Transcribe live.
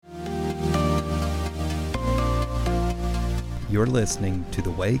You're listening to the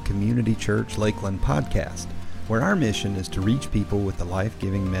Way Community Church Lakeland podcast, where our mission is to reach people with the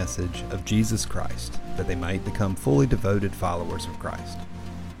life-giving message of Jesus Christ, that they might become fully devoted followers of Christ.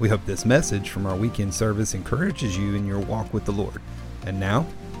 We hope this message from our weekend service encourages you in your walk with the Lord. And now,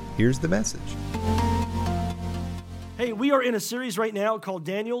 here's the message. Hey, we are in a series right now called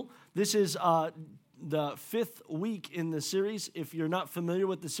Daniel. This is the fifth week in the series. If you're not familiar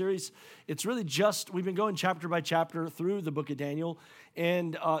with the series, it's really we've been going chapter by chapter through the book of Daniel.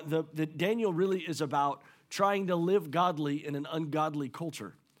 And the Daniel really is about trying to live godly in an ungodly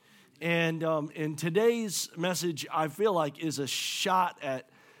culture. And in today's message, I feel like is a shot at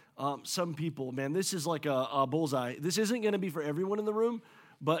some people. Man, this is like a bullseye. This isn't going to be for everyone in the room,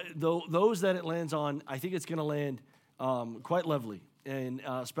 but those that it lands on, I think it's going to land quite lovely in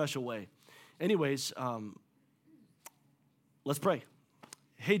a special way. Anyways, let's pray.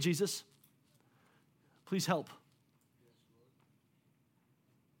 Hey, Jesus, please help.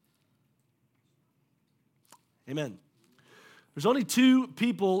 Amen. There's only two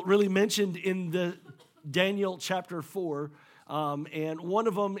people really mentioned in the Daniel chapter 4, and one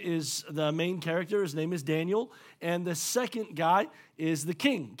of them is the main character. His name is Daniel, and the second guy is the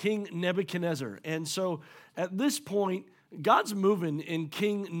king, King Nebuchadnezzar. And so at this point, God's moving in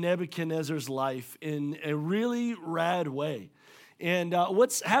King Nebuchadnezzar's life in a really rad way. And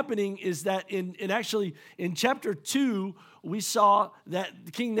what's happening is that in chapter 2, we saw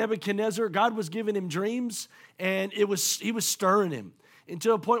that King Nebuchadnezzar, God was giving him dreams, and he was stirring him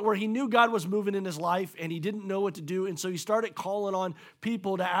into a point where he knew God was moving in his life, and he didn't know what to do. And so he started calling on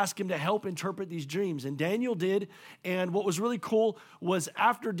people to ask him to help interpret these dreams. And Daniel did. And what was really cool was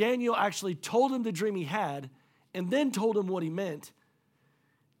after Daniel actually told him the dream he had, and then told him what he meant,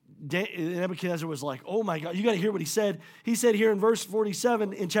 Nebuchadnezzar was like, oh my God, you got to hear what he said. He said here in verse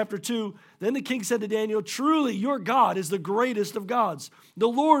 47 in chapter 2, then the king said to Daniel, truly your God is the greatest of gods, the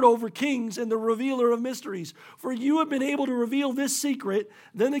Lord over kings and the revealer of mysteries. For you have been able to reveal this secret.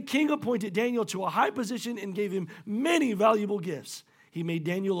 Then the king appointed Daniel to a high position and gave him many valuable gifts. He made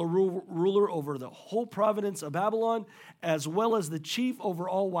Daniel a ruler over the whole province of Babylon, as well as the chief over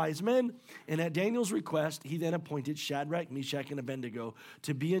all wise men. And at Daniel's request, he then appointed Shadrach, Meshach, and Abednego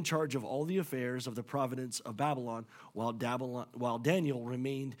to be in charge of all the affairs of the province of Babylon, while Daniel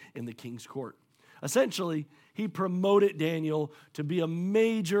remained in the king's court. Essentially, he promoted Daniel to be a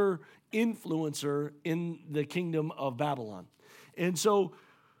major influencer in the kingdom of Babylon. And so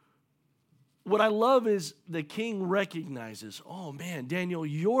what I love is the king recognizes, oh man, Daniel,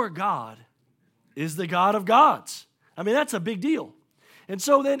 your God is the God of gods. I mean, that's a big deal. And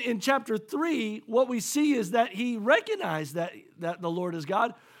so then in chapter 3, what we see is that he recognized that the Lord is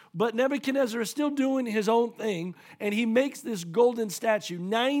God, but Nebuchadnezzar is still doing his own thing, and he makes this golden statue,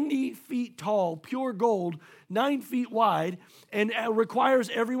 90 feet tall, pure gold, 9 feet wide, and requires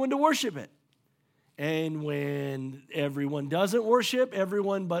everyone to worship it. And when everyone doesn't worship,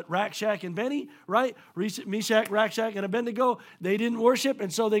 everyone but Rakshak and Benny, right? Meshach, Rakshak, and Abednego, they didn't worship,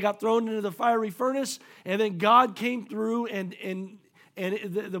 and so they got thrown into the fiery furnace. And then God came through, and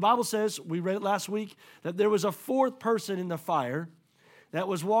the Bible says, we read it last week, that there was a fourth person in the fire that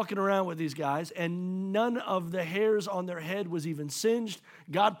was walking around with these guys, and none of the hairs on their head was even singed.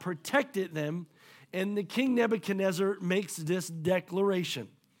 God protected them, and the king Nebuchadnezzar makes this declaration.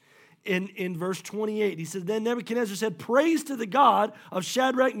 In verse 28, he says, then Nebuchadnezzar said, praise to the God of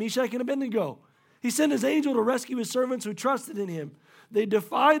Shadrach, Meshach, and Abednego. He sent his angel to rescue his servants who trusted in him. They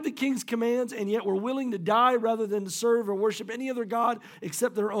defied the king's commands and yet were willing to die rather than to serve or worship any other god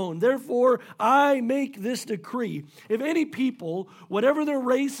except their own. Therefore, I make this decree. If any people, whatever their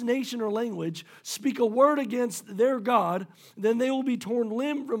race, nation, or language, speak a word against their God, then they will be torn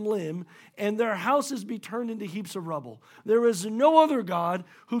limb from limb and their houses be turned into heaps of rubble. There is no other God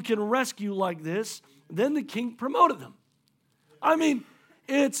who can rescue like this. Then the king promoted them. I mean,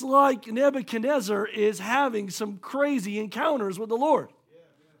 it's like Nebuchadnezzar is having some crazy encounters with the Lord.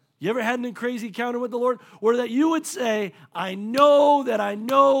 You ever had a crazy encounter with the Lord? Where that you would say, I know that I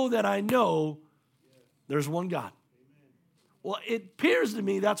know that I know there's one God. Well, it appears to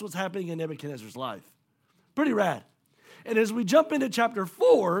me that's what's happening in Nebuchadnezzar's life. Pretty rad. And as we jump into chapter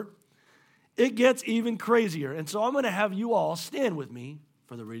 4, it gets even crazier. And so I'm going to have you all stand with me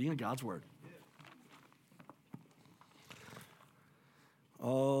for the reading of God's Word.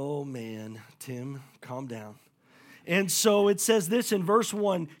 Oh, man, Tim, calm down. And so it says this in verse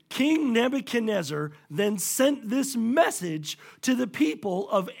 1, King Nebuchadnezzar then sent this message to the people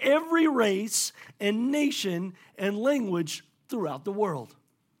of every race and nation and language throughout the world.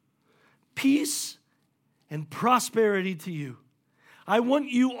 Peace and prosperity to you. I want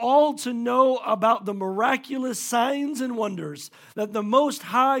you all to know about the miraculous signs and wonders that the Most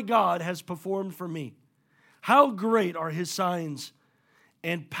High God has performed for me. How great are his signs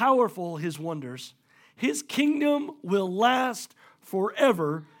and powerful his wonders. His kingdom will last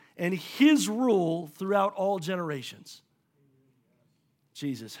forever, and his rule throughout all generations.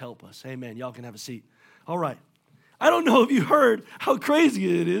 Jesus, help us. Amen. Y'all can have a seat. All right. I don't know if you heard how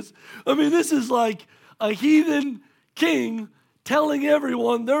crazy it is. I mean, this is like a heathen king telling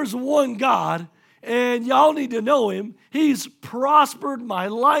everyone there's one God, and y'all need to know him. He's prospered my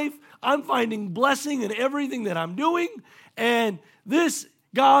life. I'm finding blessing in everything that I'm doing, and this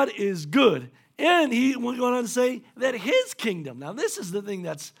God is good. And he went on to say that his kingdom, now this is the thing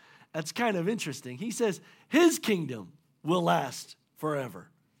that's kind of interesting. He says his kingdom will last forever.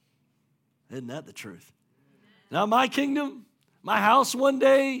 Isn't that the truth? Now my kingdom, my house one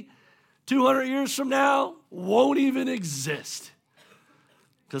day, 200 years from now, won't even exist.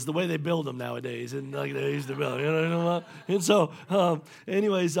 Because the way they build them nowadays isn't like they used to build. You know? And so,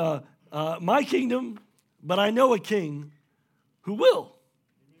 anyways, my kingdom, but I know a king who will.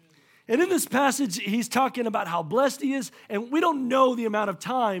 And in this passage, he's talking about how blessed he is, and we don't know the amount of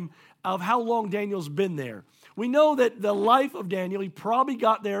time of how long Daniel's been there. We know that the life of Daniel, he probably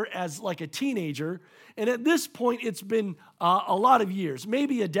got there as like a teenager, and at this point, it's been a lot of years,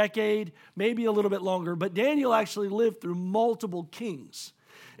 maybe a decade, maybe a little bit longer, but Daniel actually lived through multiple kings.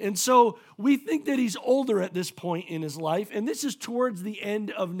 And so we think that he's older at this point in his life, and this is towards the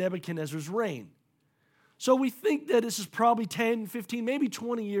end of Nebuchadnezzar's reign. So we think that this is probably 10, 15, maybe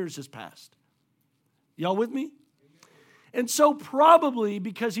 20 years has passed. Y'all with me? And so probably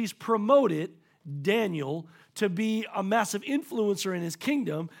because he's promoted Daniel to be a massive influencer in his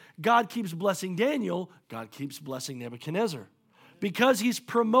kingdom, God keeps blessing Daniel, God keeps blessing Nebuchadnezzar. Because he's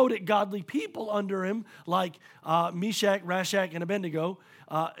promoted godly people under him, like Meshach, Rashach, and Abednego.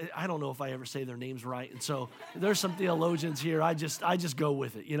 I don't know if I ever say their names right, and so there's some theologians here. I just go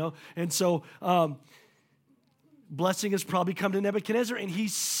with it, you know. And so blessing has probably come to Nebuchadnezzar, and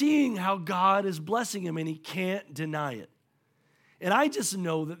he's seeing how God is blessing him, and he can't deny it. And I just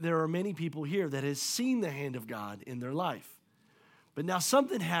know that there are many people here that has seen the hand of God in their life. But now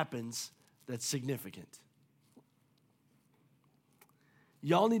something happens that's significant.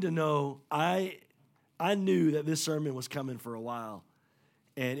 Y'all need to know, I knew that this sermon was coming for a while,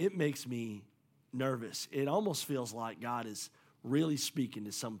 and it makes me nervous. It almost feels like God is really speaking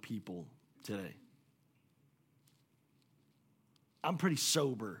to some people today. I'm pretty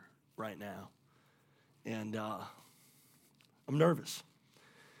sober right now, and I'm nervous.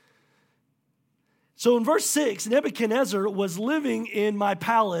 So in verse 6, Nebuchadnezzar was living in my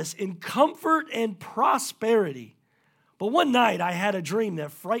palace in comfort and prosperity. But one night I had a dream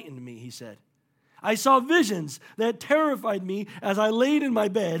that frightened me, he said. I saw visions that terrified me as I laid in my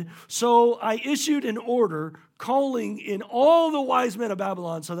bed, so I issued an order calling in all the wise men of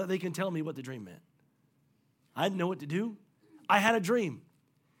Babylon so that they can tell me what the dream meant. I didn't know what to do. I had a dream,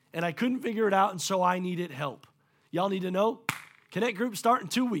 and I couldn't figure it out, and so I needed help. Y'all need to know, Connect Group start in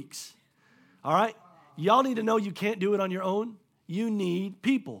 2 weeks. All right? Y'all need to know you can't do it on your own. You need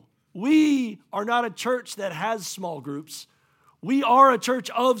people. We are not a church that has small groups. We are a church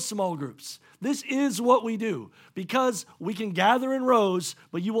of small groups. This is what we do because we can gather in rows,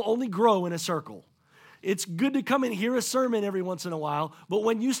 but you will only grow in a circle. It's good to come and hear a sermon every once in a while, but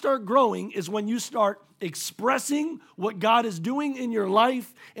when you start growing is when you start expressing what God is doing in your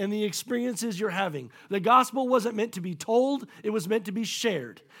life and the experiences you're having. The gospel wasn't meant to be told, it was meant to be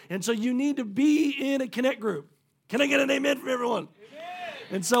shared. And so you need to be in a Connect group. Can I get an amen from everyone?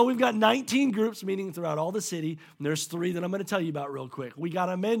 And so we've got 19 groups meeting throughout all the city. And there's 3 that I'm going to tell you about real quick. We got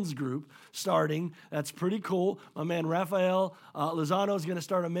a men's group starting. That's pretty cool. My man Rafael Lozano is going to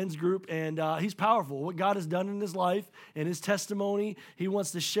start a men's group, and he's powerful. What God has done in his life and his testimony, he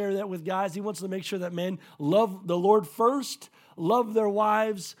wants to share that with guys. He wants to make sure that men love the Lord first, love their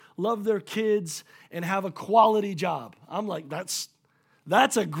wives, love their kids, and have a quality job. I'm like, that's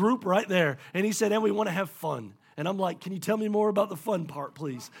a group right there. And he said, and we want to have fun. And I'm like, can you tell me more about the fun part,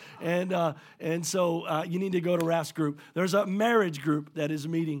 please? And so you need to go to Raf's group. There's a marriage group that is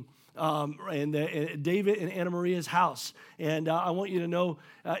meeting in David and Anna Maria's house. And I want you to know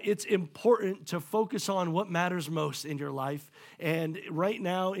it's important to focus on what matters most in your life. And right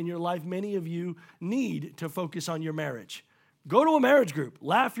now in your life, many of you need to focus on your marriage. Go to a marriage group.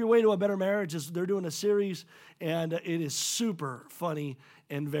 Laugh your way to a better marriage. They're doing a series, and it is super funny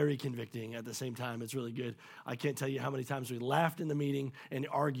and very convicting at the same time. It's really good. I can't tell you how many times we laughed in the meeting and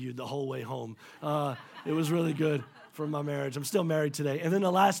argued the whole way home. It was really good. from my marriage. I'm still married today. And then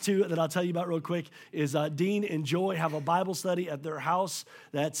the last two that I'll tell you about real quick is Dean and Joy have a Bible study at their house.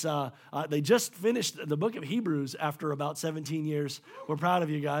 That's they just finished the book of Hebrews after about 17 years. We're proud of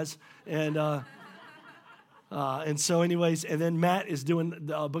you guys. And so anyways, and then Matt is doing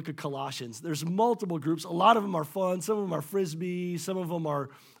the book of Colossians. There's multiple groups. A lot of them are fun. Some of them are Frisbee. Some of them are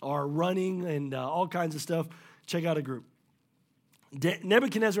running and all kinds of stuff. Check out a group.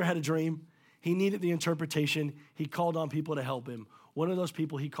 Nebuchadnezzar had a dream. He needed the interpretation. He called on people to help him. One of those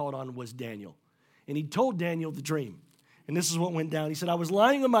people he called on was Daniel. And he told Daniel the dream. And this is what went down. He said, I was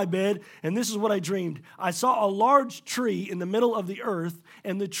lying on my bed, and this is what I dreamed. I saw a large tree in the middle of the earth,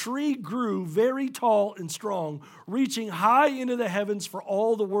 and the tree grew very tall and strong, reaching high into the heavens for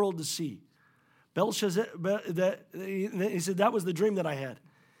all the world to see. Belshazzar, he said, that was the dream that I had.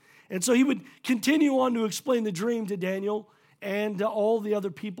 And so he would continue on to explain the dream to Daniel and to all the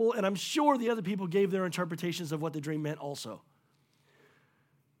other people, and I'm sure the other people gave their interpretations of what the dream meant also.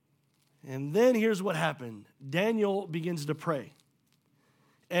 And then here's what happened. Daniel begins to pray.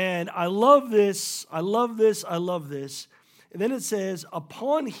 And I love this, I love this, I love this. And then it says,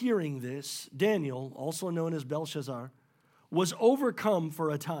 upon hearing this, Daniel, also known as Belshazzar, was overcome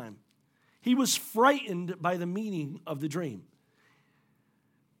for a time. He was frightened by the meaning of the dream.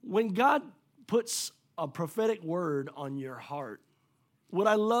 When God puts a prophetic word on your heart, what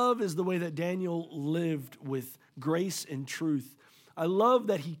I love is the way that Daniel lived with grace and truth. I love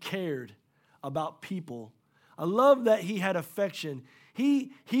that he cared about people. I love that he had affection.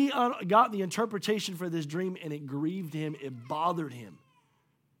 He got the interpretation for this dream, and it grieved him. It bothered him.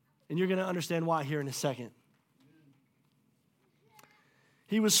 And you're going to understand why here in a second.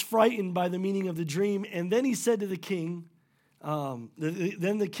 He was frightened by the meaning of the dream, and then he said to the king,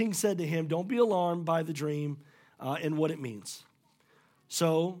 then the king said to him, don't be alarmed by the dream and what it means.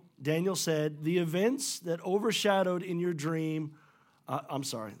 So Daniel said, the events that overshadowed in your dream, I'm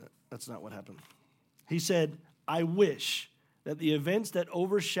sorry, that's not what happened. He said, I wish that the events that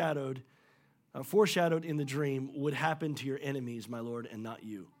foreshadowed in the dream would happen to your enemies, my Lord, and not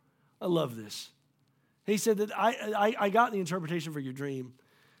you. I love this. He said that I got the interpretation for your dream,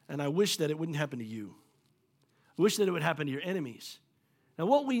 and I wish that it wouldn't happen to you. I wish that it would happen to your enemies. Now,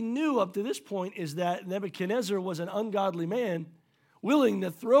 what we knew up to this point is that Nebuchadnezzar was an ungodly man willing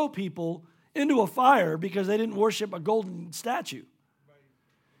to throw people into a fire because they didn't worship a golden statue.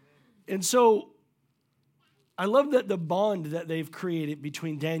 And so I love that the bond that they've created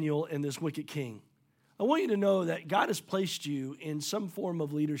between Daniel and this wicked king. I want you to know that God has placed you in some form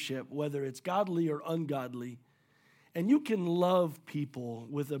of leadership, whether it's godly or ungodly, and you can love people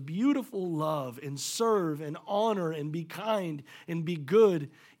with a beautiful love and serve and honor and be kind and be good,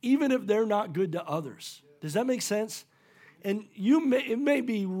 even if they're not good to others. Does that make sense? And it may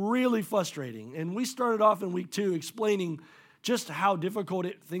be really frustrating. And we started off in week 2 explaining just how difficult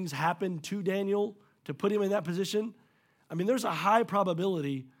things happened to Daniel to put him in that position. I mean, there's a high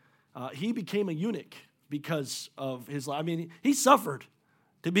probability he became a eunuch because of his life. I mean, he suffered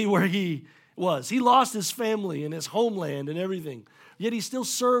to be where he was. He lost his family and his homeland and everything, yet he still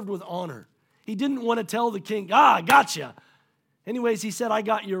served with honor. He didn't want to tell the king, I gotcha. Anyways, he said, I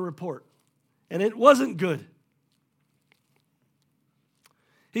got your report. And it wasn't good.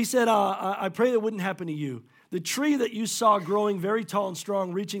 He said, I pray that wouldn't happen to you. The tree that you saw growing very tall and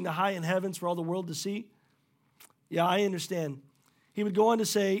strong, reaching the high in heavens for all the world to see. Yeah, I understand. He would go on to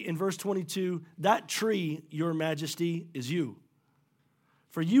say in verse 22, that tree, your majesty, is you.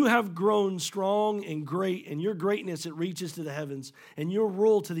 For you have grown strong and great, and your greatness, it reaches to the heavens, and your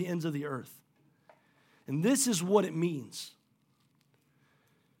rule to the ends of the earth. And this is what it means.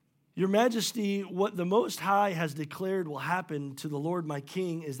 Your majesty, what the Most High has declared will happen to the Lord my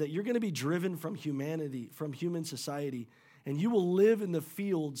King is that you're going to be driven from humanity, from human society, and you will live in the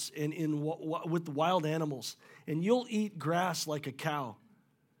fields and with the wild animals, and you'll eat grass like a cow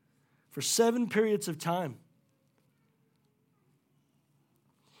for 7 periods of time.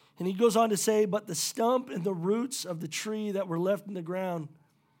 And he goes on to say, but the stump and the roots of the tree that were left in the ground,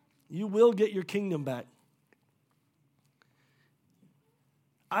 you will get your kingdom back.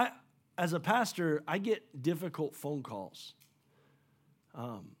 As a pastor, I get difficult phone calls.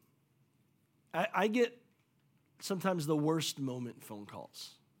 I get sometimes the worst moment phone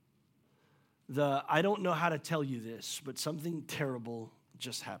calls. I don't know how to tell you this, but something terrible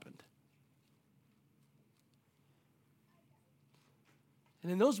just happened.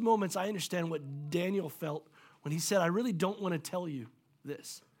 And in those moments, I understand what Daniel felt when he said, I really don't want to tell you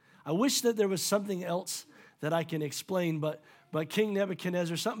this. I wish that there was something else that I can explain, but King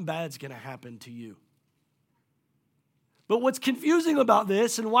Nebuchadnezzar, something bad's going to happen to you. But what's confusing about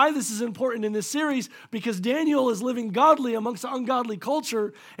this and why this is important in this series, because Daniel is living godly amongst an ungodly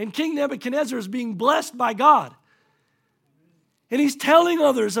culture, and King Nebuchadnezzar is being blessed by God. And he's telling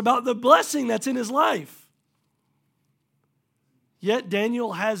others about the blessing that's in his life. Yet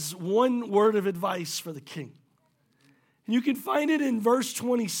Daniel has one word of advice for the king. And you can find it in verse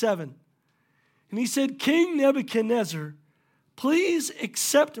 27. And he said, King Nebuchadnezzar, please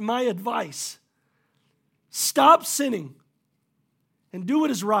accept my advice. Stop sinning and do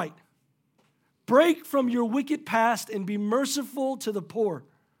what is right. Break from your wicked past and be merciful to the poor.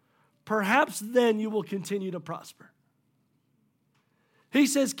 Perhaps then you will continue to prosper. He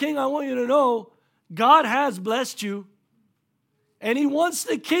says, King, I want you to know God has blessed you, and he wants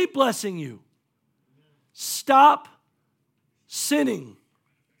to keep blessing you. Stop sinning.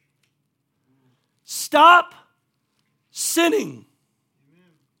 Stop sinning.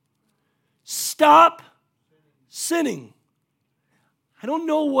 Stop sinning. I don't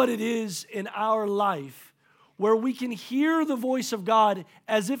know what it is in our life where we can hear the voice of God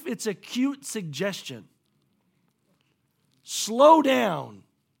as if it's a cute suggestion. Slow down.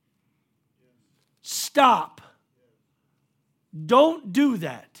 Stop. Don't do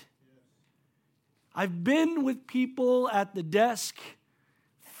that. I've been with people at the desk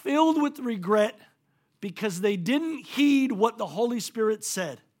filled with regret because they didn't heed what the Holy Spirit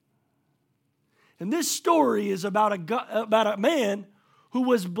said. And this story is about a man who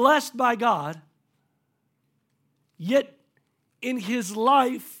was blessed by God, yet in his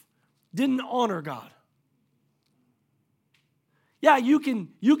life didn't honor God. Yeah, you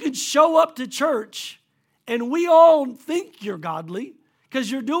can show up to church and we all think you're godly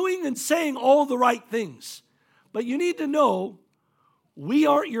because you're doing and saying all the right things. But you need to know we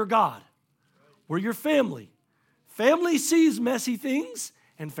aren't your God. We're your family. Family sees messy things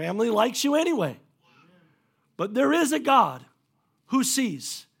and family likes you anyway. But there is a God who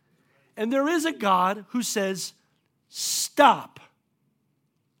sees. And there is a God who says, stop.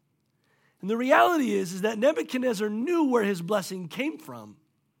 And the reality is that Nebuchadnezzar knew where his blessing came from.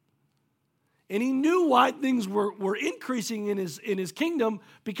 And he knew why things were increasing in his kingdom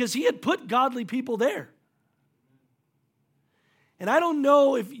because he had put godly people there. And I don't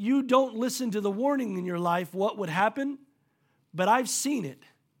know if you don't listen to the warning in your life what would happen, but I've seen it.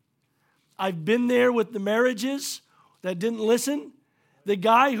 I've been there with the marriages that didn't listen, the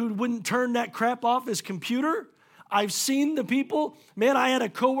guy who wouldn't turn that crap off his computer. I've seen the people. Man, I had a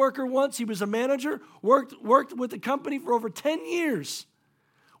coworker once. He was a manager, worked with the company for over 10 years.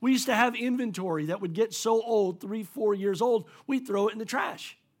 We used to have inventory that would get so old, 3-4 years old, we'd throw it in the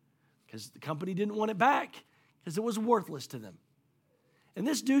trash because the company didn't want it back because it was worthless to them. And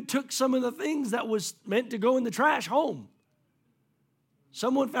this dude took some of the things that was meant to go in the trash home.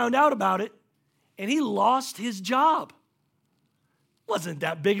 Someone found out about it, and he lost his job. Wasn't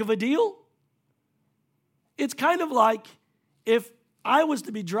that big of a deal? It's kind of like if I was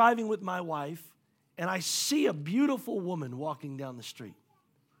to be driving with my wife and I see a beautiful woman walking down the street.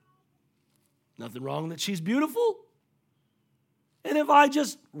 Nothing wrong that she's beautiful. And if I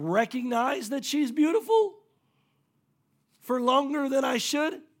just recognize that she's beautiful for longer than I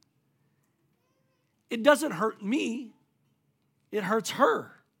should, it doesn't hurt me. It hurts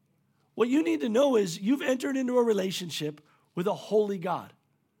her. What you need to know is you've entered into a relationship with a holy God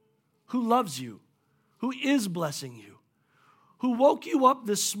who loves you, who is blessing you, who woke you up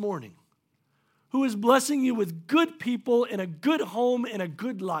this morning, who is blessing you with good people and a good home and a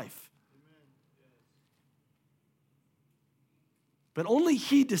good life. But only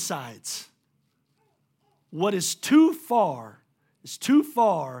he decides what is too far, is too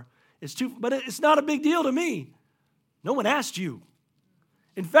far, but it's not a big deal to me. No one asked you.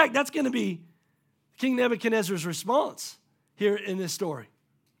 In fact, that's going to be King Nebuchadnezzar's response here in this story.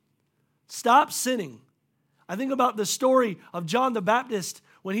 Stop sinning. I think about the story of John the Baptist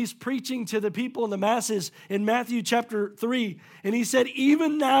when he's preaching to the people and the masses in Matthew chapter 3. And he said,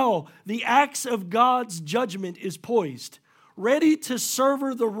 even now the axe of God's judgment is poised, ready to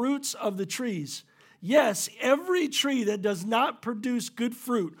sever the roots of the trees. Yes, every tree that does not produce good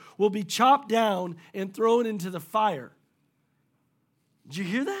fruit will be chopped down and thrown into the fire. Did you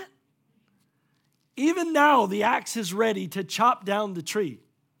hear that? Even now, the axe is ready to chop down the tree.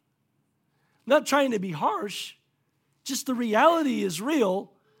 I'm not trying to be harsh, just the reality is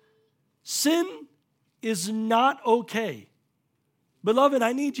real. Sin is not okay. Beloved,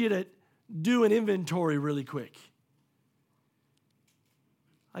 I need you to do an inventory really quick.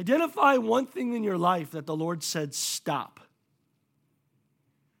 Identify one thing in your life that the Lord said, stop.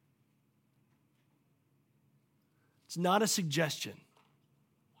 It's not a suggestion.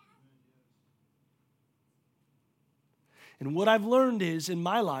 And what I've learned is in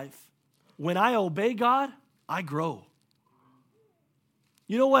my life, when I obey God, I grow.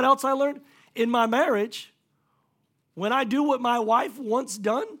 You know what else I learned? In my marriage, when I do what my wife wants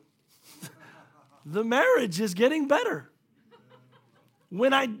done, the marriage is getting better.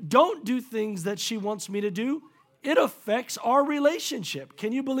 When I don't do things that she wants me to do, it affects our relationship.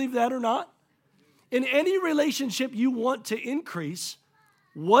 Can you believe that or not? In any relationship you want to increase,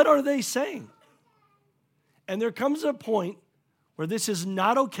 what are they saying? And there comes a point where this is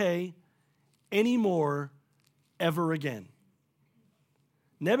not okay anymore, ever again.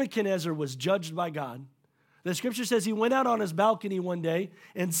 Nebuchadnezzar was judged by God. The scripture says he went out on his balcony one day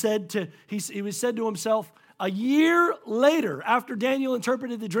and said to himself, a year later, after Daniel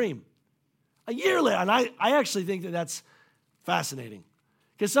interpreted the dream, a year later, and I actually think that that's fascinating.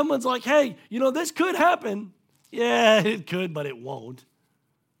 Because someone's like, hey, this could happen. Yeah, it could, but it won't.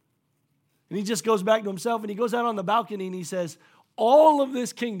 And he just goes back to himself and he goes out on the balcony and he says, all of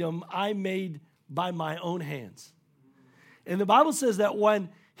this kingdom I made by my own hands. And the Bible says that when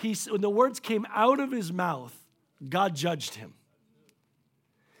the words came out of his mouth, God judged him.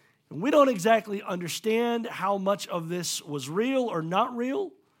 And we don't exactly understand how much of this was real or not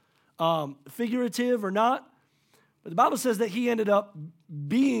real, figurative or not. But the Bible says that he ended up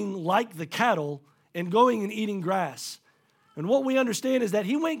being like the cattle and going and eating grass. And what we understand is that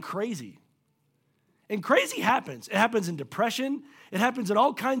he went crazy. And crazy happens. It happens in depression. It happens in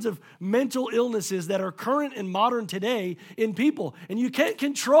all kinds of mental illnesses that are current and modern today in people. And you can't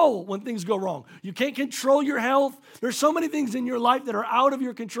control when things go wrong. You can't control your health. There's so many things in your life that are out of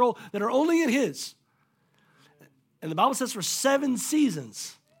your control that are only in his. And the Bible says for 7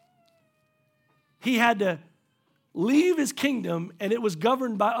 seasons, he had to leave his kingdom and it was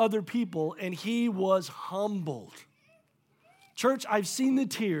governed by other people and he was humbled. Church, I've seen the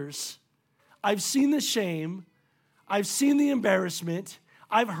tears. I've seen the shame. I've seen the embarrassment.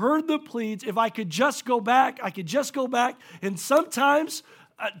 I've heard the pleads. If I could just go back, I could just go back. And sometimes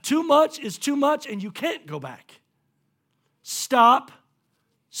too much is too much and you can't go back. Stop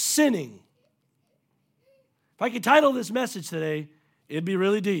sinning. If I could title this message today, it'd be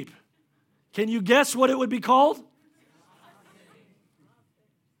really deep. Can you guess what it would be called?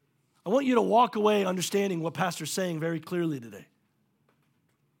 I want you to walk away understanding what Pastor's saying very clearly today.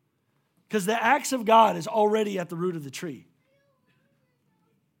 Because the axe of God is already at the root of the tree.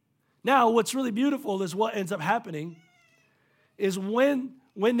 Now, what's really beautiful is what ends up happening is when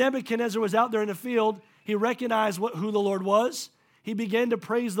Nebuchadnezzar was out there in the field, he recognized who the Lord was. He began to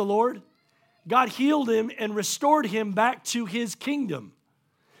praise the Lord. God healed him and restored him back to his kingdom.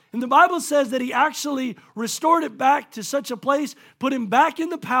 And the Bible says that he actually restored it back to such a place, put him back in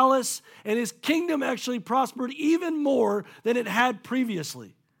the palace, and his kingdom actually prospered even more than it had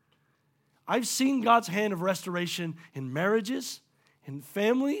previously. I've seen God's hand of restoration in marriages, in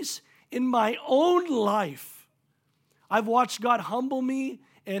families, in my own life. I've watched God humble me,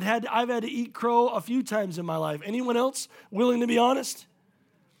 and I've had to eat crow a few times in my life. Anyone else willing to be honest?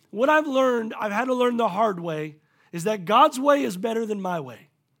 What I've learned, I've had to learn the hard way, is that God's way is better than my way.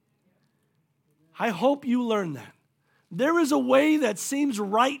 I hope you learn that. There is a way that seems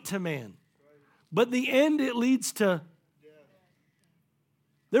right to man, but the end it leads to.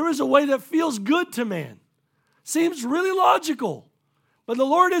 There is a way that feels good to man. Seems really logical, but the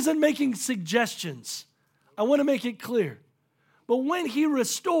Lord isn't making suggestions. I want to make it clear. But when he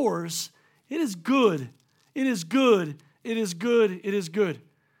restores, it is good. It is good. It is good. It is good.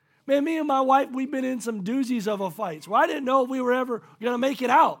 Man, me and my wife, we've been in some doozies of a fights where I didn't know if we were ever going to make it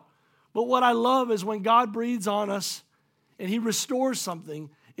out. But what I love is when God breathes on us and he restores something,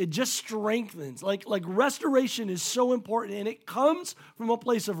 it just strengthens. Like restoration is so important, and it comes from a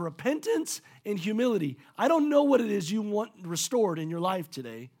place of repentance and humility. I don't know what it is you want restored in your life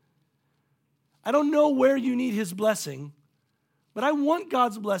today. I don't know where you need his blessing, but I want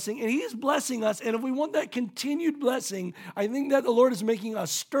God's blessing, and he is blessing us. And if we want that continued blessing, I think that the Lord is making a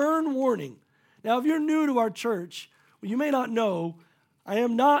stern warning. Now, if you're new to our church, well, you may not know, I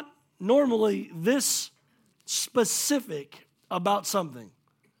am not normally this specific about something.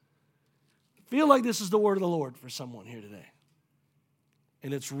 I feel like this is the word of the Lord for someone here today.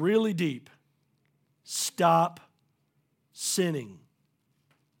 And it's really deep. Stop sinning.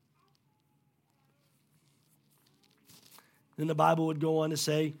 Then the Bible would go on to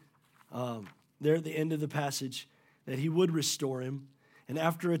say, there at the end of the passage, that he would restore him. And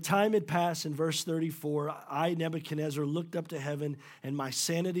after a time had passed, in verse 34, I, Nebuchadnezzar, looked up to heaven, and my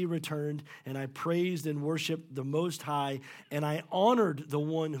sanity returned, and I praised and worshiped the Most High, and I honored the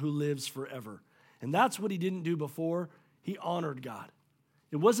one who lives forever. And that's what he didn't do before. He honored God.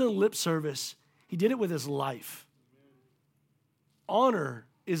 It wasn't lip service. He did it with his life. honor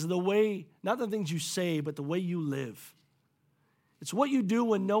is the way, not the things you say, but the way you live. It's what you do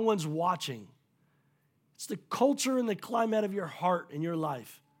when no one's watching. It's the culture and the climate of your heart and your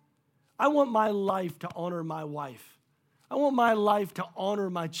life. I want my life to honor my wife. I want my life to honor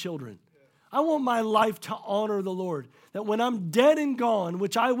my children. I want my life to honor the Lord. That when I'm dead and gone,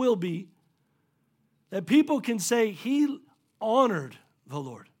 which I will be, that people can say, he honored the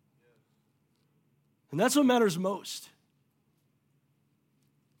Lord. And that's what matters most.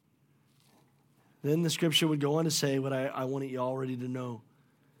 Then the scripture would go on to say what I wanted you already to know.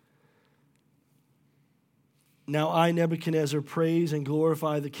 Now I, Nebuchadnezzar, praise and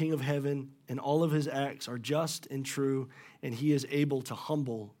glorify the King of heaven, and all of his acts are just and true, and he is able to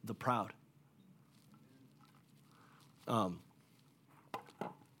humble the proud.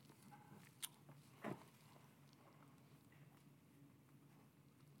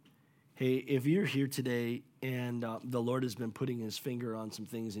 Hey, if you're here today and the Lord has been putting his finger on some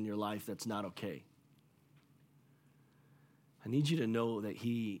things in your life that's not okay, I need you to know that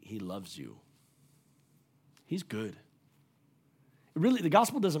he loves you. He's good. Really, the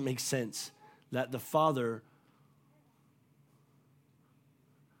gospel doesn't make sense that the Father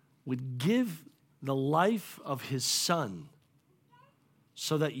would give the life of his Son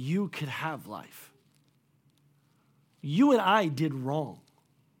so that you could have life. You and I did wrong.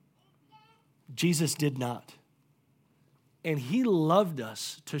 Jesus did not. And he loved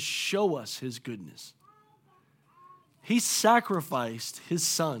us to show us his goodness. He sacrificed his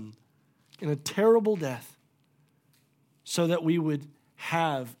Son in a terrible death so that we would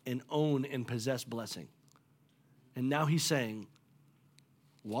have and own and possess blessing. And now he's saying,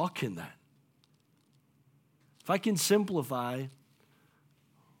 walk in that. If I can simplify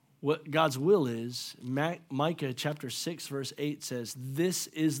what God's will is, Micah chapter 6 verse 8 says, this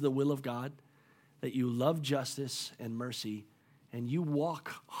is the will of God, that you love justice and mercy, and you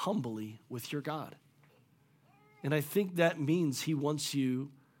walk humbly with your God. And I think that means he wants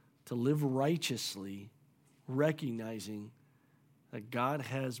you to live righteously, recognizing that God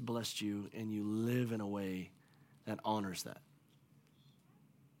has blessed you and you live in a way that honors that.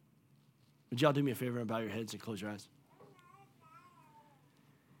 Would y'all do me a favor and bow your heads and close your eyes?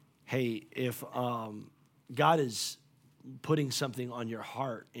 Hey, if God is putting something on your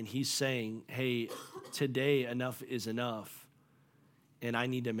heart and he's saying, hey, today enough is enough and I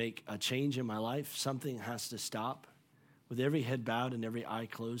need to make a change in my life, something has to stop. With every head bowed and every eye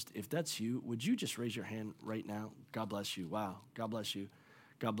closed, if that's you, would you just raise your hand right now? God bless you. Wow. God bless you.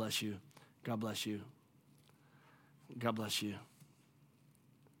 God bless you. God bless you. God bless you.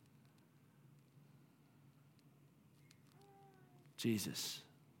 Jesus.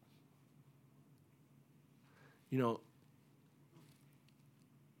 You know,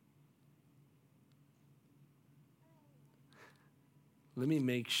 let me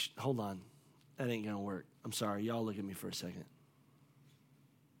make hold on. That ain't going to work. I'm sorry. Y'all look at me for a second.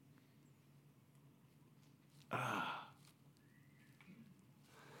 I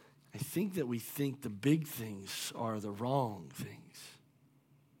think that we think the big things are the wrong things.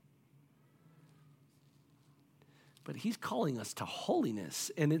 But he's calling us to holiness,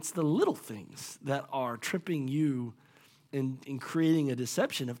 and it's the little things that are tripping you and creating a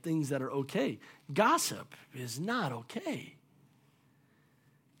deception of things that are okay. Gossip is not okay.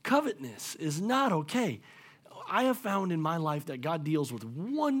 Covetousness is not okay. I have found in my life that God deals with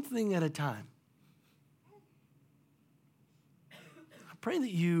one thing at a time. I pray that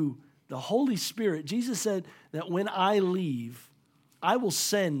you, the Holy Spirit, Jesus said that when I leave, I will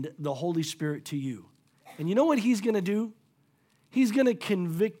send the Holy Spirit to you. And you know what he's going to do? He's going to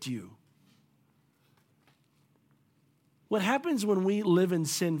convict you. What happens when we live in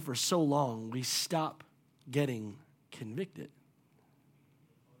sin for so long, we stop getting convicted.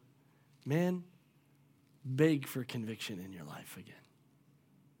 Man, beg for conviction in your life again.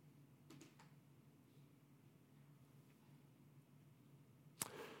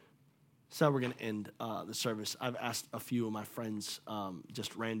 So we're going to end the service. I've asked a few of my friends,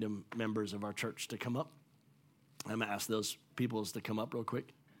 just random members of our church, to come up. I'm going to ask those people to come up real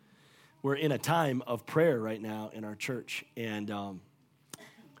quick. We're in a time of prayer right now in our church, and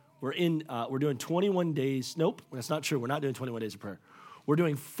we're doing 21 days. Nope, that's not true. We're not doing 21 days of prayer. We're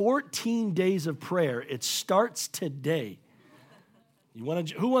doing 14 days of prayer. It starts today.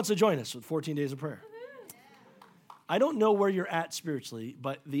 Who wants to join us with 14 days of prayer? I don't know where you're at spiritually,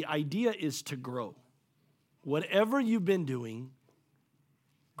 but the idea is to grow. Whatever you've been doing,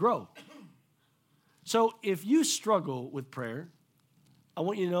 grow. So if you struggle with prayer, I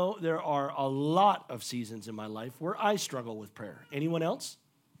want you to know there are a lot of seasons in my life where I struggle with prayer. Anyone else?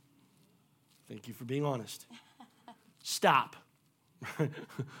 Thank you for being honest. Stop.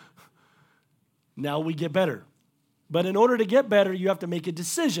 Now we get better. But in order to get better, you have to make a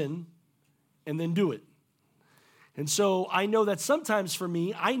decision and then do it. And so I know that sometimes for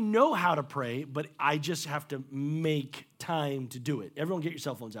me, I know how to pray, but I just have to make time to do it. Everyone get your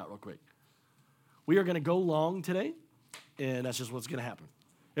cell phones out real quick. We are going to go long today, and that's just what's going to happen.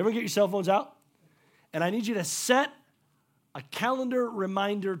 Everyone get your cell phones out, and I need you to set a calendar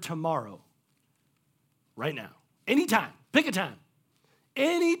reminder tomorrow, right now, anytime, pick a time,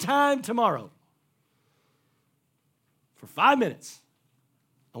 anytime tomorrow, for 5 minutes,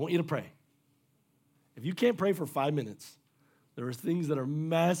 I want you to pray. If you can't pray for 5 minutes, there are things that are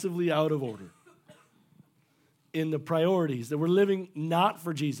massively out of order in the priorities that we're living not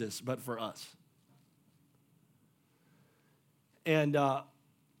for Jesus, but for us. And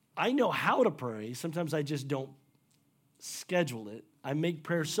I know how to pray. Sometimes I just don't schedule it. I make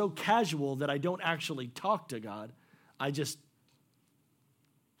prayer so casual that I don't actually talk to God. I just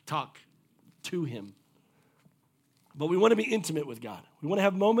talk to him. But we want to be intimate with God. We want to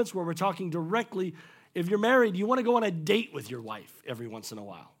have moments where we're talking directly. If you're married, you want to go on a date with your wife every once in a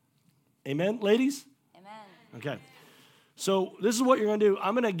while. Amen, ladies? Amen. Okay. So this is what you're going to do.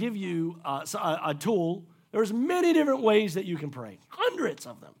 I'm going to give you a tool. There's many different ways that you can pray. Hundreds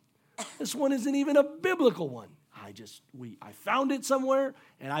of them. This one isn't even a biblical one. I found it somewhere,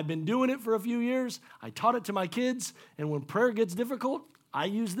 and I've been doing it for a few years. I taught it to my kids, and when prayer gets difficult, I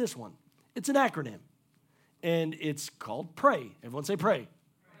use this one. It's an acronym, and it's called PRAY. Everyone say pray.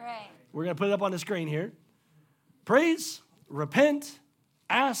 Pray. We're going to put it up on the screen here. Praise, repent,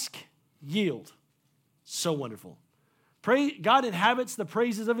 ask, yield. So wonderful. Pray. God inhabits the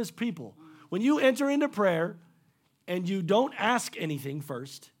praises of his people. When you enter into prayer and you don't ask anything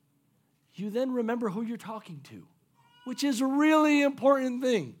first, you then remember who you're talking to, which is a really important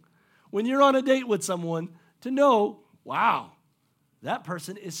thing. When you're on a date with someone, to know, wow, that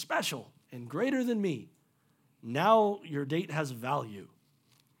person is special and greater than me. Now your date has value.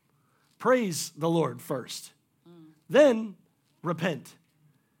 Praise the Lord first. Then repent.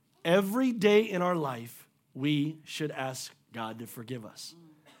 Every day in our life, we should ask God to forgive us.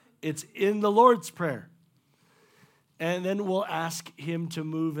 It's in the Lord's Prayer. And then we'll ask him to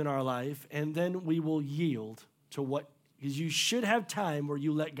move in our life, and then we will yield to what, because you should have time where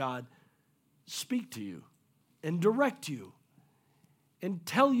you let God speak to you and direct you and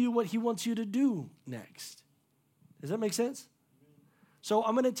tell you what he wants you to do next. Does that make sense? So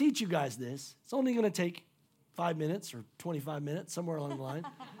I'm going to teach you guys this. It's only going to take 5 minutes or 25 minutes, somewhere along the line.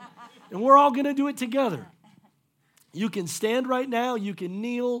 And we're all going to do it together. You can stand right now. You can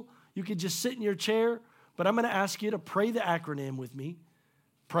kneel. You can just sit in your chair. But I'm going to ask you to pray the acronym with me.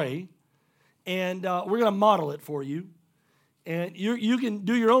 Pray. And we're going to model it for you. And you can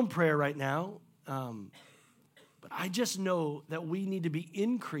do your own prayer right now. But I just know that we need to be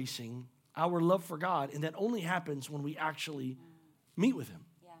increasing our love for God. And that only happens when we actually meet with him.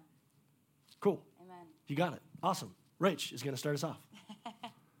 Yeah. Cool. Amen. You got it. Awesome. Rach is going to start us off.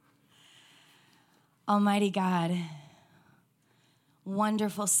 Almighty God,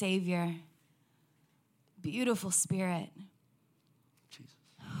 wonderful Savior, beautiful Spirit. Jesus.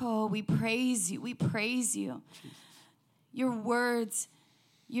 Oh, we praise you. We praise you. Jesus. Your words,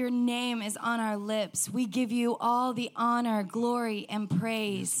 your name is on our lips. We give you all the honor, glory, and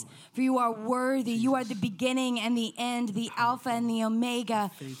praise. For you are worthy. You are the beginning and the end, the Alpha and the Omega.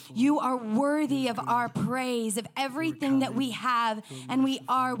 You are worthy of our praise, of everything that we have and we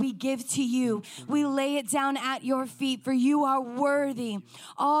are, we give to you. We lay it down at your feet, for you are worthy.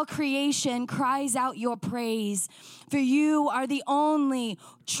 All creation cries out your praise. For you are the only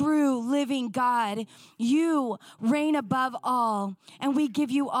true living God. You reign above all, and we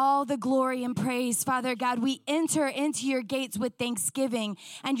give you all the glory and praise. Father God, we enter into your gates with thanksgiving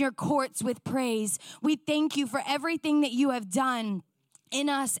and your courts with praise. We thank you for everything that you have done in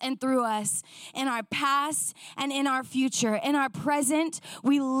us and through us, in our past and in our future. In our present,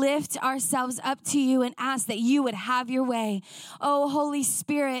 we lift ourselves up to you and ask that you would have your way. Oh, Holy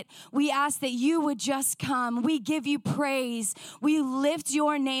Spirit, we ask that you would just come. We give you praise. We lift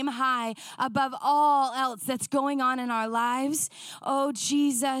your name high above all else that's going on in our lives. Oh,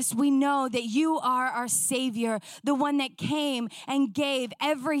 Jesus, we know that you are our Savior, the one that came and gave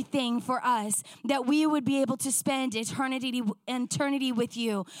everything for us, that we would be able to spend eternity with with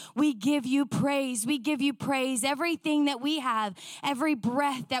you. We give you praise. We give you praise. Everything that we have, every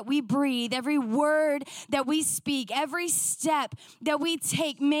breath that we breathe, every word that we speak, every step that we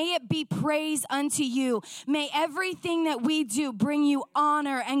take, may it be praise unto you. May everything that we do bring you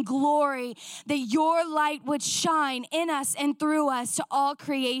honor and glory, that your light would shine in us and through us to all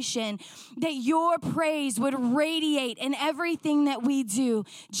creation, that your praise would radiate in everything that we do.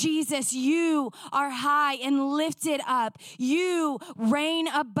 Jesus, you are high and lifted up. You reign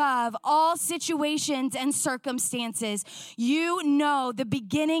above all situations and circumstances. You know the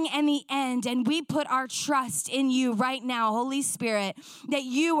beginning and the end, and we put our trust in you right now, Holy Spirit, that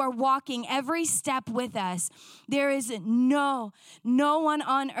you are walking every step with us. There is no one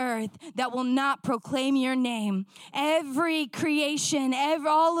on earth that will not proclaim your name. Every creation,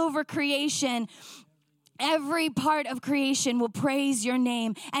 all over creation, every part of creation will praise your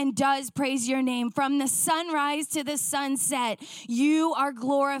name and does praise your name. From the sunrise to the sunset, you are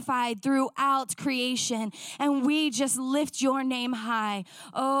glorified throughout creation, and we just lift your name high.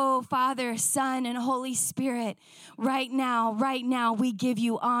 Oh, Father, Son, and Holy Spirit, right now, we give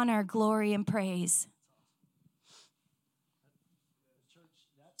you honor, glory, and praise.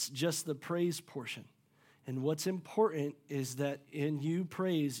 That's just the praise portion. And what's important is that in you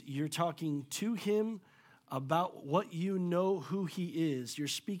praise, you're talking to him about what you know who he is. You're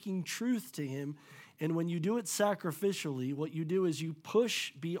speaking truth to him. And when you do it sacrificially, what you do is you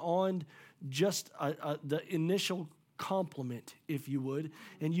push beyond just the initial compliment, if you would,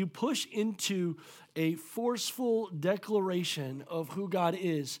 and you push into a forceful declaration of who God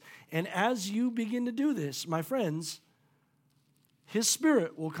is. And as you begin to do this, my friends, his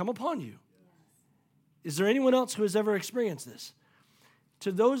Spirit will come upon you. Is there anyone else who has ever experienced this?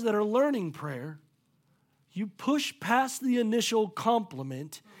 To those that are learning prayer, you push past the initial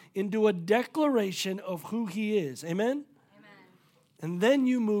compliment into a declaration of who he is. Amen? Amen. And then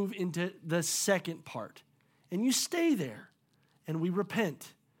you move into the second part. And you stay there. And we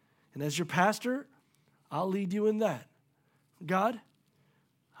repent. And as your pastor, I'll lead you in that. God,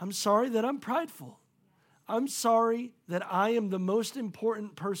 I'm sorry that I'm prideful. I'm sorry that I am the most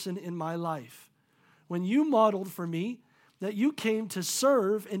important person in my life. When you modeled for me that you came to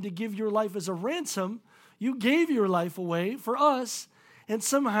serve and to give your life as a ransom, you gave your life away for us, and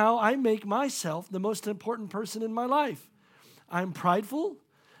somehow I make myself the most important person in my life. I'm prideful.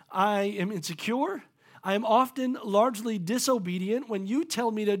 I am insecure. I am often largely disobedient. When you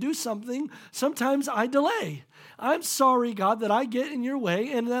tell me to do something, sometimes I delay. I'm sorry, God, that I get in your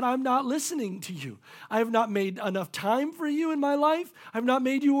way and that I'm not listening to you. I have not made enough time for you in my life. I've not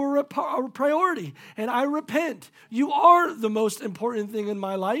made you a priority, and I repent. You are the most important thing in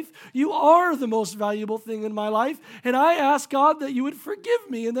my life. You are the most valuable thing in my life, and I ask, God, that you would forgive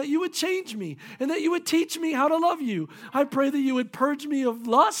me and that you would change me and that you would teach me how to love you. I pray that you would purge me of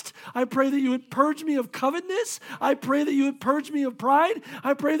lust. I pray that you would purge me of covetousness. I pray that you would purge me of pride.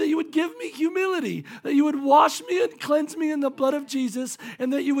 I pray that you would give me humility, that you would wash me and cleanse me in the blood of Jesus,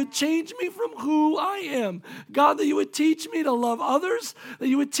 and that you would change me from who I am. God, that you would teach me to love others, that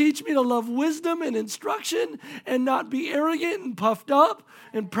you would teach me to love wisdom and instruction and not be arrogant and puffed up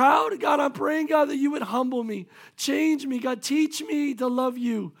and proud. God, I'm praying, God, that you would humble me, change me. God, teach me to love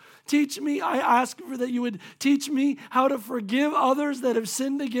you. Teach me, I ask for that you would teach me how to forgive others that have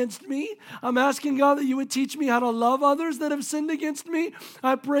sinned against me. I'm asking, God, that you would teach me how to love others that have sinned against me.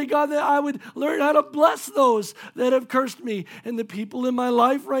 I pray, God, that I would learn how to bless those that have cursed me. And the people in my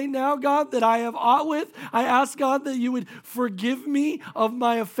life right now, God, that I have aught with, I ask, God, that you would forgive me of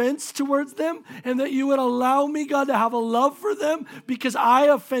my offense towards them and that you would allow me, God, to have a love for them because I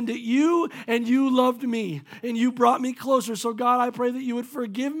offended you and you loved me and you brought me closer. So, God, I pray that you would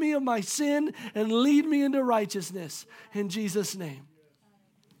forgive me of my sin and lead me into righteousness in Jesus' name.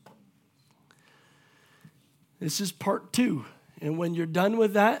 This is part 2. And when you're done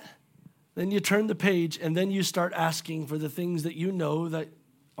with that, then you turn the page and then you start asking for the things that you know that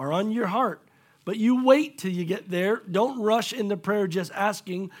are on your heart. But you wait till you get there. Don't rush into prayer just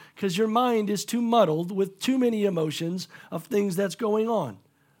asking because your mind is too muddled with too many emotions of things that's going on.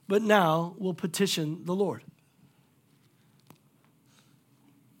 But now we'll petition the Lord.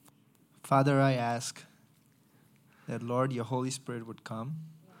 Father, I ask that, Lord, your Holy Spirit would come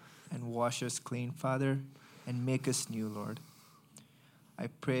and wash us clean, Father, and make us new, Lord. I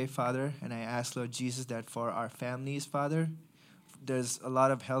pray, Father, and I ask, Lord Jesus, that for our families, Father, there's a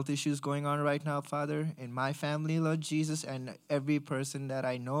lot of health issues going on right now, Father, in my family, Lord Jesus, and every person that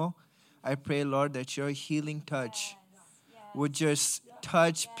I know. I pray, Lord, that your healing touch would just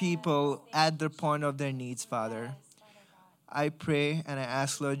touch people at the point of their needs, Father. I pray and I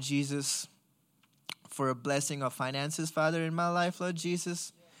ask, Lord Jesus, for a blessing of finances, Father, in my life, Lord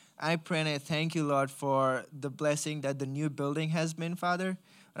Jesus. I pray and I thank you, Lord, for the blessing that the new building has been, Father.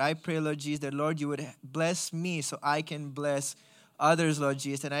 But I pray, Lord Jesus, that, Lord, you would bless me so I can bless others, Lord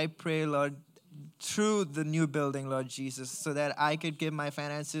Jesus. And I pray, Lord, through the new building, Lord Jesus, so that I could give my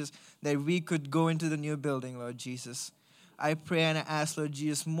finances, that we could go into the new building, Lord Jesus. I pray and I ask, Lord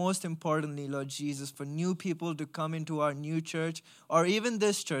Jesus, most importantly, Lord Jesus, for new people to come into our new church or even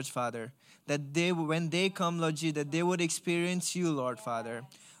this church, Father, that they, when they come, Lord Jesus, that they would experience you, Lord, Father.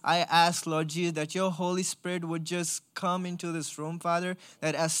 I ask, Lord Jesus, that your Holy Spirit would just come into this room, Father,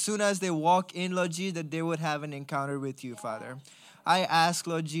 that as soon as they walk in, Lord Jesus, that they would have an encounter with you, Father. I ask,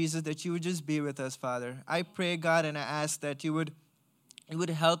 Lord Jesus, that you would just be with us, Father. I pray, God, and I ask that you would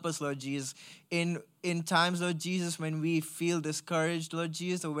help us, Lord Jesus, in times, Lord Jesus, when we feel discouraged, Lord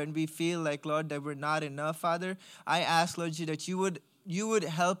Jesus, or when we feel like, Lord, that we're not enough, Father. I ask, Lord Jesus, that you would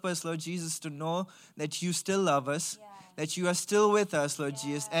help us, Lord Jesus, to know that you still love us, that you are still with us, Lord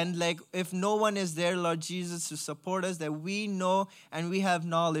Jesus. And like if no one is there, Lord Jesus, to support us, that we know and we have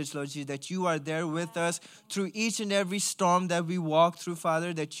knowledge, Lord Jesus, that you are there with us through each and every storm that we walk through,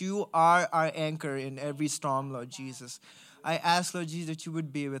 Father, that you are our anchor in every storm, Lord Jesus. I ask, Lord Jesus, that you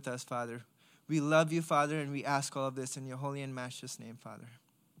would be with us, Father. We love you, Father, and we ask all of this in your holy and matchless name, Father.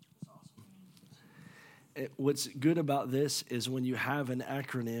 What's good about this is when you have an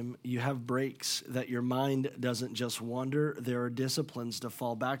acronym, you have breaks that your mind doesn't just wander. There are disciplines to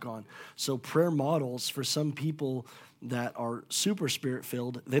fall back on. So prayer models, for some people that are super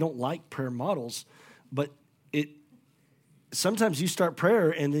spirit-filled, they don't like prayer models, but sometimes you start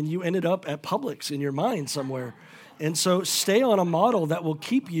prayer and then you ended up at Publix in your mind somewhere. And so stay on a model that will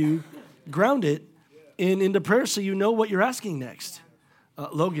keep you grounded into prayer so you know what you're asking next.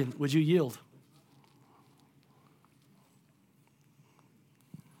 Logan, would you yield?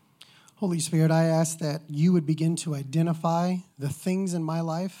 Holy Spirit, I ask that you would begin to identify the things in my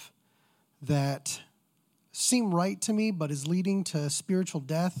life that seem right to me but is leading to spiritual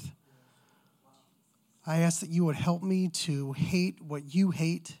death. I ask that you would help me to hate what you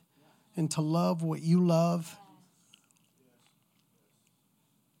hate and to love what you love.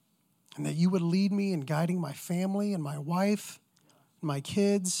 And that you would lead me in guiding my family and my wife, and my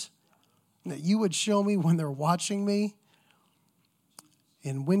kids. And that you would show me when they're watching me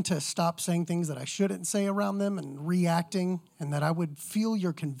and when to stop saying things that I shouldn't say around them and reacting. And that I would feel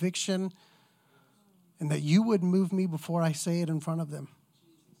your conviction and that you would move me before I say it in front of them.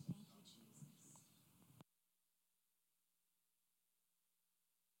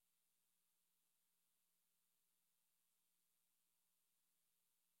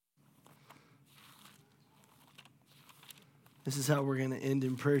 This is how we're going to end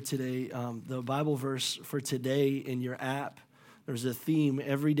in prayer today. The Bible verse for today in your app, there's a theme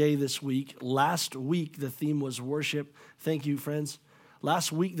every day this week. Last week, the theme was worship. Thank you, friends.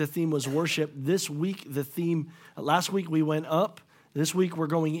 Last week, the theme was worship. This week, last week we went up. This week, we're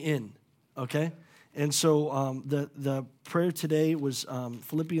going in, okay? And so the prayer today was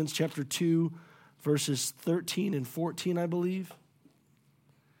Philippians chapter 2, verses 13 and 14, I believe.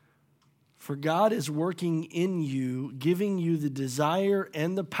 For God is working in you, giving you the desire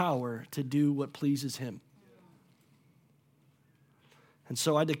and the power to do what pleases him. And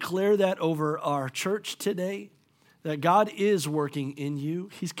so I declare that over our church today, that God is working in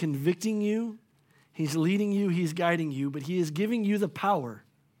you. He's convicting you. He's leading you. He's guiding you. But he is giving you the power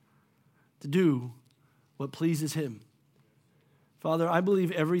to do what pleases him. Father, I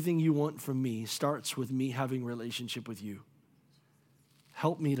believe everything you want from me starts with me having a relationship with you.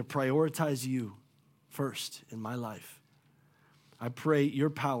 Help me to prioritize you first in my life. I pray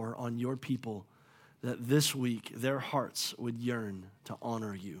your power on your people that this week their hearts would yearn to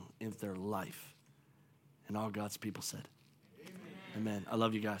honor you in their life. And all God's people said, Amen. I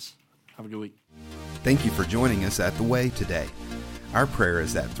love you guys. Have a good week. Thank you for joining us at The Way today. Our prayer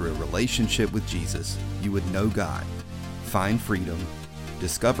is that through a relationship with Jesus, you would know God, find freedom,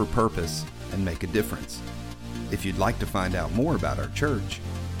 discover purpose, and make a difference. If you'd like to find out more about our church,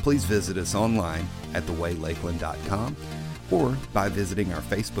 please visit us online at thewaylakeland.com or by visiting our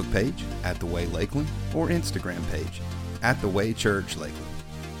Facebook page at The Way Lakeland or Instagram page at The Way Church Lakeland.